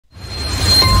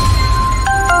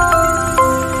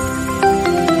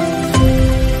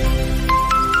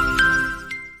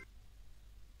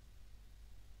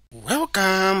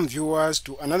viewers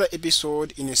to another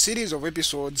episode in a series of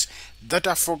episodes that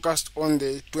are focused on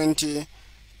the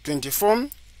 2024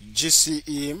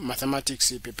 GCE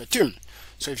Mathematics Paper 2.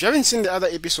 So if you haven't seen the other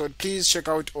episode, please check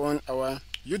out on our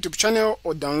YouTube channel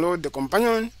or download the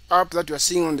companion app that you are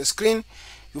seeing on the screen.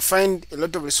 You find a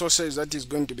lot of resources that is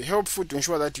going to be helpful to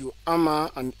ensure that you armor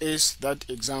and ace that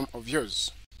exam of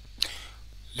yours.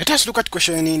 Let us look at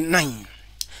question 9.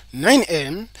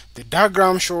 9a, the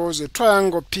diagram shows a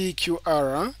triangle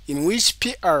PQR in which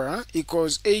PR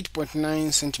equals 8.9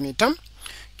 cm,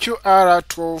 QR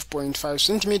 12.5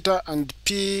 cm, and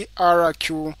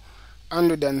PRQ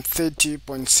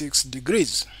 130.6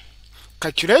 degrees.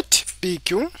 Calculate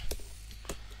PQ,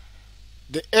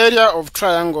 the area of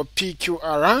triangle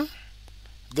PQR,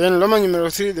 then Roman numeral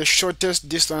 3, the shortest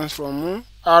distance from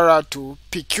R to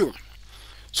PQ.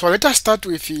 So let us start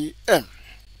with A.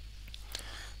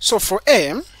 So for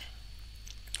A,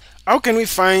 how can we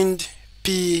find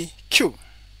PQ?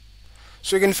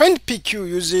 So you can find PQ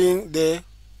using the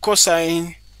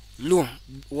cosine rule.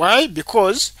 Why?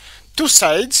 Because two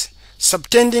sides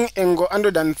subtending angle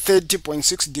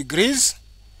 130.6 degrees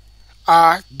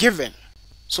are given.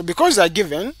 So because they are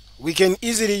given, we can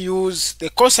easily use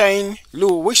the cosine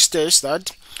rule, which states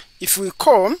that if we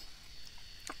call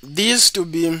this to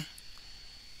be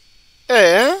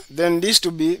A, then this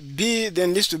to be B,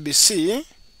 then this to be C,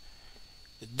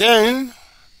 then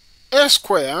A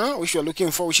square, which we are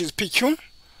looking for, which is PQ,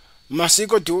 must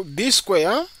equal to B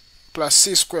square plus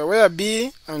C square, where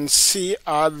B and C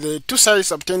are the two sides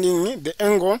subtending the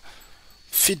angle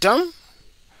theta,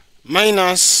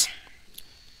 minus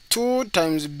 2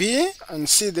 times B and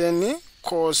C then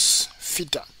cos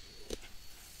theta.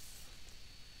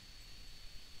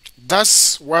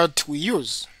 That's what we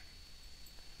use.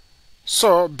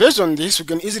 So based on this, we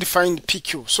can easily find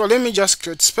PQ. So let me just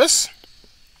create space.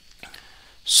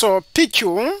 So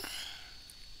PQ,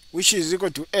 which is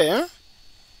equal to A,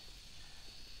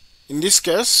 in this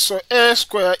case, so A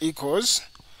square equals,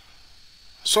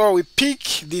 so we pick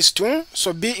these two,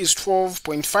 so B is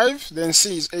 12.5, then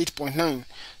C is 8.9.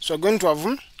 So we're going to have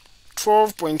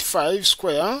 12.5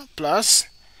 square plus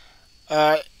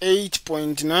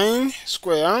 8.9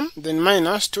 square, then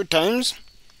minus 2 times,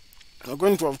 we're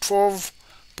going to have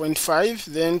 12.5,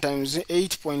 then times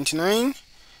 8.9,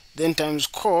 then times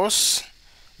cos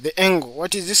the angle.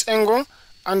 What is this angle?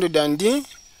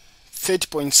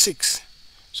 130.6.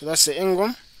 So that's the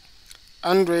angle,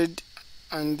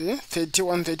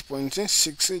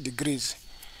 130.6 degrees.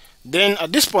 Then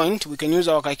at this point, we can use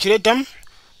our calculator.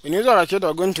 When we use our calculator,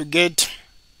 we're going to get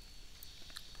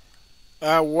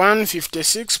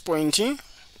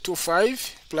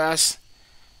 156.25 plus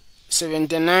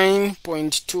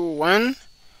 79.21,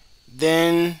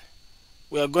 then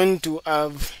we are going to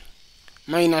have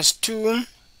minus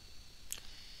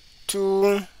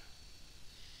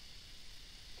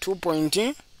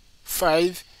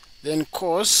 2.5, then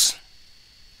cos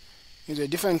is a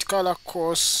different color,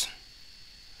 cos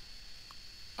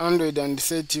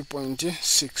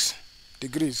 130.6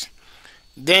 degrees.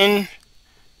 Then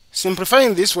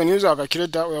simplifying this, when you use our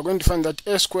calculator, we are going to find that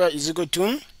A square is equal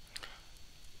to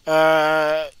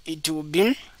it will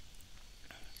be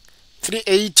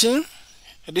 380.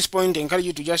 At this point, I encourage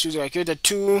you to just use your calculator.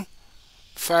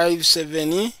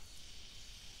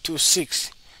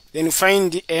 25726. Then you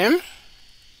find the M,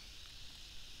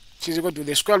 which is equal to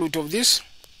the square root of this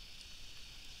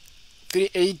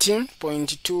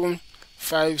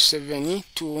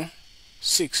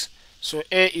 380.25726. So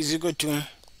A is equal to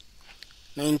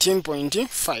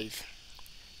 19.5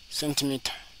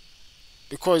 centimeter,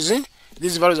 because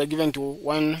these values are given to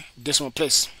one decimal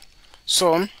place.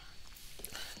 So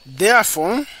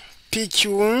therefore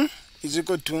PQ is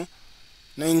equal to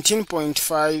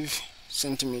 19.5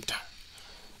 centimeter.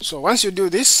 So once you do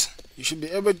this, you should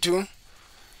be able to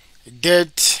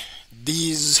get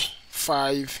these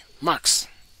 5 marks.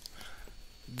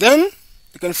 Then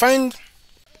you can find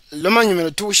Roman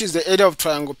numeral 2, which is the area of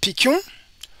triangle PQ.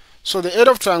 So the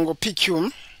area of triangle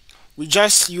PQ, we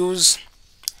just use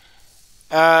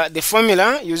the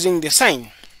formula using the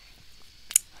sign,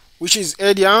 which is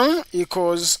area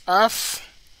equals half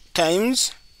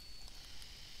times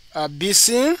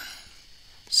BC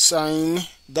sine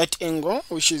that angle,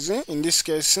 which is in this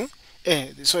case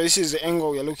A. So this is the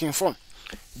angle we are looking for.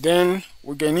 Then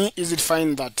we can easily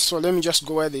find that. So let me just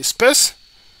go where there is space.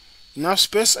 Enough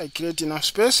space, I create enough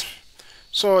space.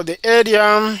 So the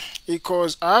area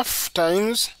equals half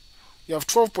times, you have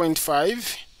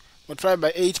 12.5 multiplied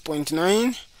by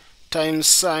 8.9 times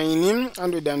sine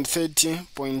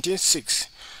 130.6.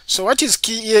 So what is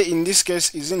key here in this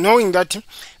case is knowing that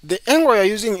the angle you're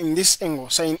using in this angle,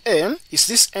 sine A, is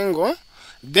this angle.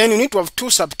 Then you need to have two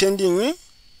subtending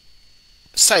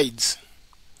sides.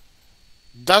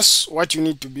 That's what you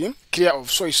need to be clear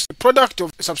of. So it's the product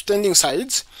of subtending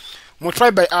sides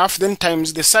multiplied by half, then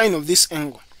times the sine of this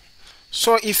angle.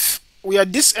 So if we are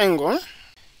this angle,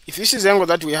 if this is the angle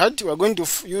that we had, we are going to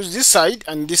use this side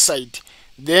and this side.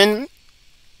 Then,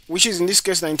 which is in this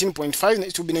case 19.5,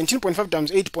 it will be 19.5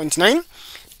 times 8.9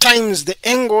 times the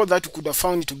angle that we could have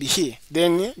found it to be here.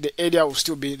 Then the area will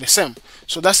still be the same.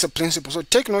 So that's the principle. So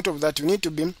take note of that. You need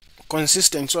to be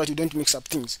consistent so that you don't mix up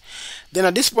things. Then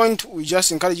at this point, we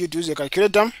just encourage you to use a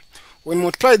calculator. When we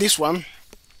multiply this one,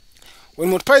 when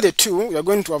we multiply the 2, we are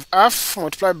going to have half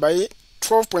multiplied by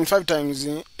 12.5 times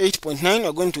 8.9. We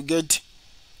are going to get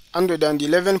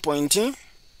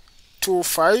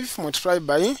 111.25 multiplied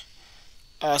by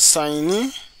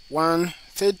sine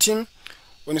 130.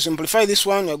 When you simplify this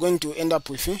one, we are going to end up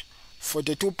with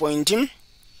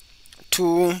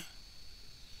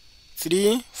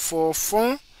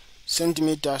 42.2344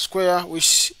 centimeter square,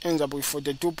 which ends up with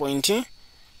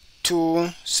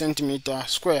 42.2 centimeter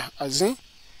square as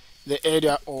the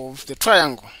area of the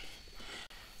triangle.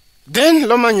 Then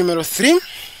Roman numeral 3,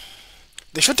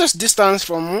 the shortest distance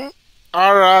from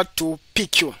R to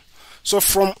PQ. So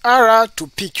from R to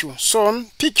PQ. So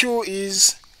PQ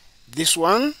is this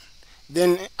one,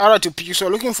 then R to PQ. So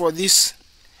looking for this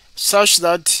such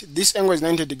that this angle is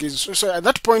 90 degrees. So at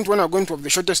that point when we're going to have the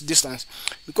shortest distance,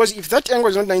 because if that angle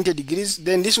is not 90 degrees,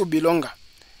 then this will be longer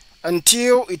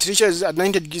until it reaches at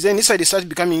 90 degrees, then this side starts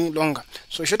becoming longer.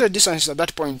 So shortest distance is at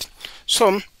that point.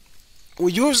 So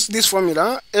we use this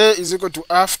formula, A is equal to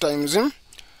half times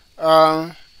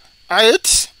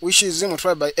height, which is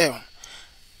multiplied by L.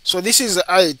 So this is the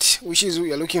height which is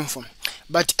we are looking for.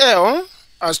 But L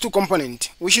has two components,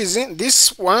 which is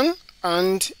this one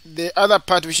and the other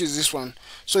part, which is this one.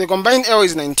 So the combined L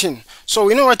is 19. So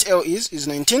we know what L is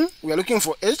 19. We are looking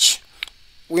for H.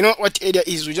 We know what area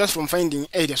is, we just from finding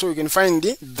area. So we can find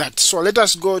that. So let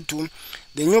us go to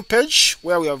the new page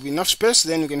where we have enough space.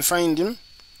 Then we can find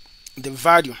the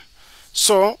value.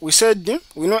 So we said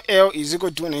we know L is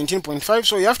equal to 19.5.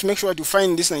 So you have to make sure to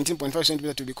find this 19.5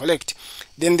 centimeter to be correct.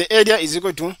 Then the area is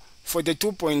equal to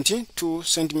 42.2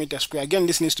 centimeter square. Again,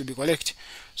 this needs to be correct.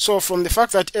 So from the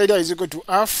fact that area is equal to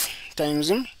half times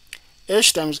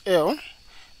H times L,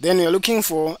 then we are looking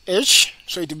for H.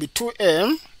 So it will be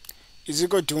 2A is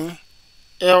equal to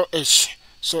LH.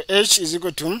 So H is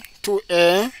equal to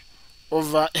 2A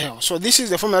over L. So this is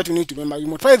the formula that we need to remember. You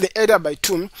multiply the area by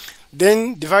 2,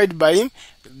 then divide by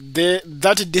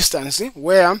that distance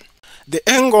where the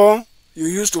angle you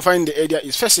use to find the area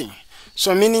is facing.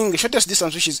 So meaning the shortest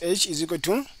distance, which is H, is equal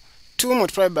to 2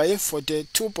 multiplied by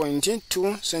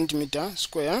 42.2 centimeter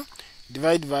square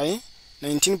divided by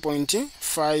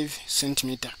 19.5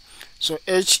 centimeter. So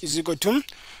H is equal to,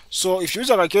 so if you use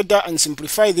a calculator and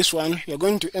simplify this one, you're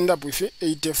going to end up with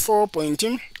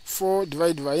 84.4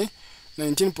 divided by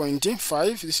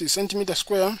 19.5. This is centimeter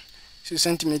square, this is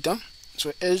centimeter.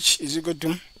 So H is equal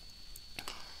to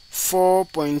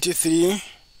 4.3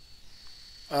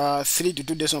 3 to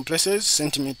 2 decimal places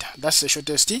centimeter. That's the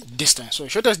shortest distance. So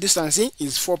shortest distance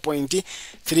is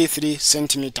 4.33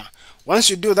 centimeter. Once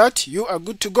you do that, you are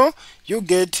good to go. You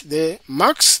get the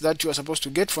marks that you are supposed to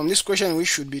get from this question, which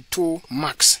should be 2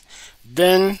 marks.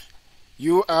 Then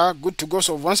you are good to go.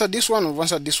 So we've answered this one, we've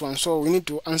answered this one. So we need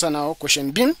to answer now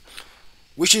question B,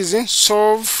 which is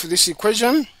solve this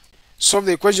equation. Solve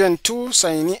the equation 2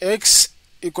 sine x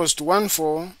equals to 1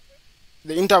 for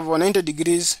the interval 90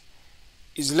 degrees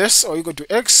is less or equal to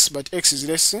x, but x is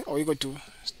less or equal to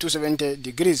 270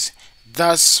 degrees.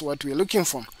 That's what we're looking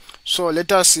for. So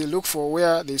let us look for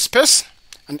where there is space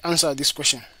and answer this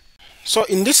question. So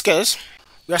in this case,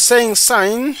 we are saying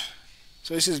sine,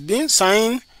 so this is B,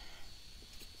 sine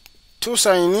 2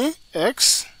 sine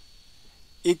x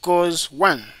equals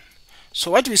 1.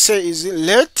 So what we say is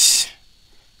let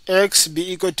x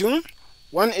be equal to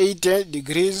 180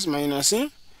 degrees minus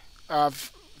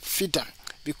theta.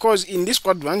 Because in this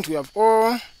quadrant we have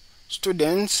all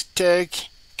students take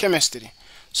chemistry.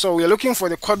 So we are looking for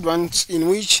the quadrants in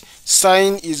which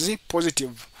sine is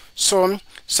positive. So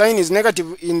sine is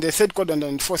negative in the third quadrant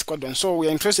and fourth quadrant. So we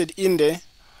are interested in the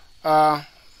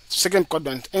second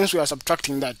quadrant. Hence we are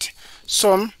subtracting that.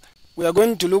 So we are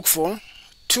going to look for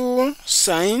 2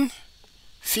 sine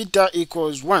theta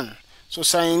equals 1. So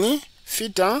sine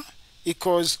theta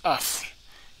equals half.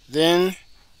 Then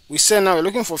we say now we're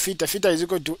looking for theta. Theta is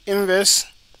equal to inverse,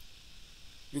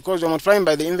 because we're multiplying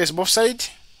by the inverse both sides,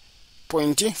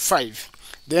 0.5.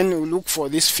 Then we look for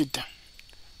this theta,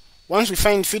 once we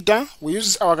find theta, we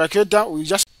use our calculator,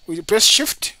 we press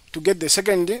shift to get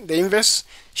the inverse,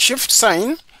 shift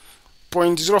sign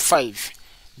 0.05.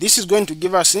 This is going to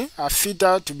give us a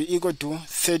theta to be equal to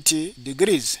 30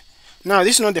 degrees. Now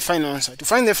this is not the final answer. To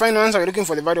find the final answer, we're looking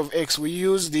for the value of x. We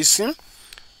use this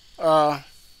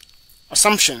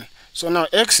assumption. So now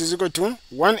x is equal to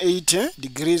 180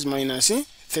 degrees minus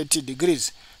 30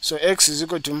 degrees. So x is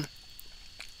equal to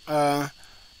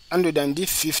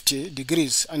 150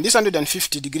 degrees. And this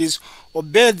 150 degrees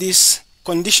obey this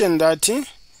condition that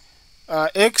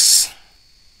x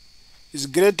is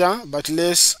greater but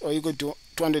less or equal to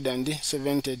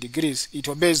 270 degrees. It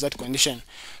obeys that condition.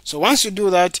 So once you do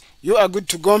that, you are good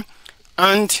to go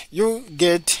and you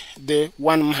get the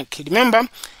 1 mark. Remember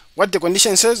what the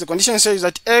condition says. The condition says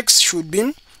that x should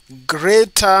be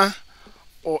greater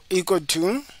or equal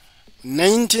to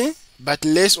 90 but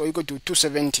less or equal to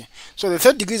 270. So the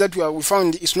 30 degrees that we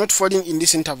found is not falling in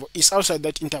this interval, it's outside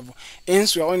that interval.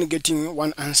 Hence we are only getting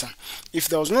one answer. If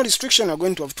there was no restriction, we are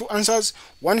going to have two answers,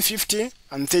 150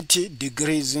 and 30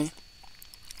 degrees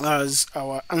as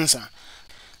our answer.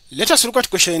 Let us look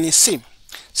at question C.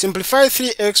 Simplify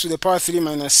 3x to the power 3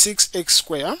 minus 6x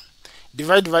squared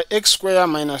divided by x squared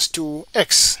minus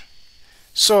 2x.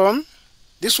 So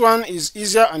this one is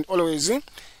easier and always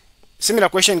similar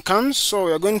question comes. So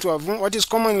we are going to have what is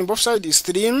common in both sides is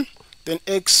 3, then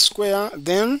x squared,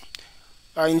 then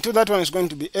into that one is going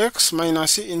to be x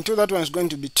minus into that one is going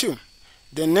to be 2.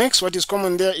 The next what is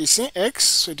common there is x,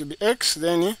 so it will be x,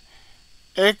 then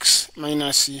x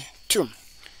minus 2.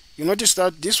 You notice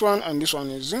that this one and this one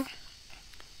is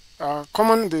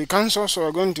common, they cancel, so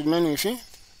we're going to remain with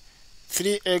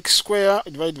 3x squared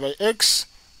divided by x,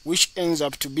 which ends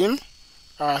up to be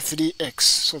 3x.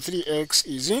 So 3x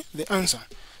is the answer.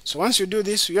 So once you do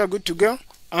this, you are good to go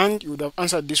and you would have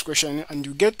answered this question and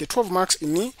you get the 12 marks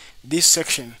in this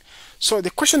section. So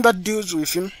the question that deals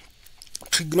with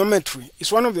trigonometry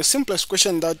is one of the simplest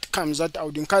questions that comes that I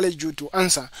would encourage you to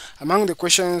answer among the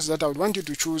questions that I would want you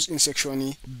to choose in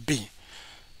section B.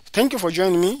 Thank you for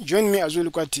joining me. Join me as we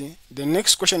look at the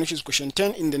next question, which is question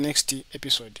 10 in the next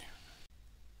episode.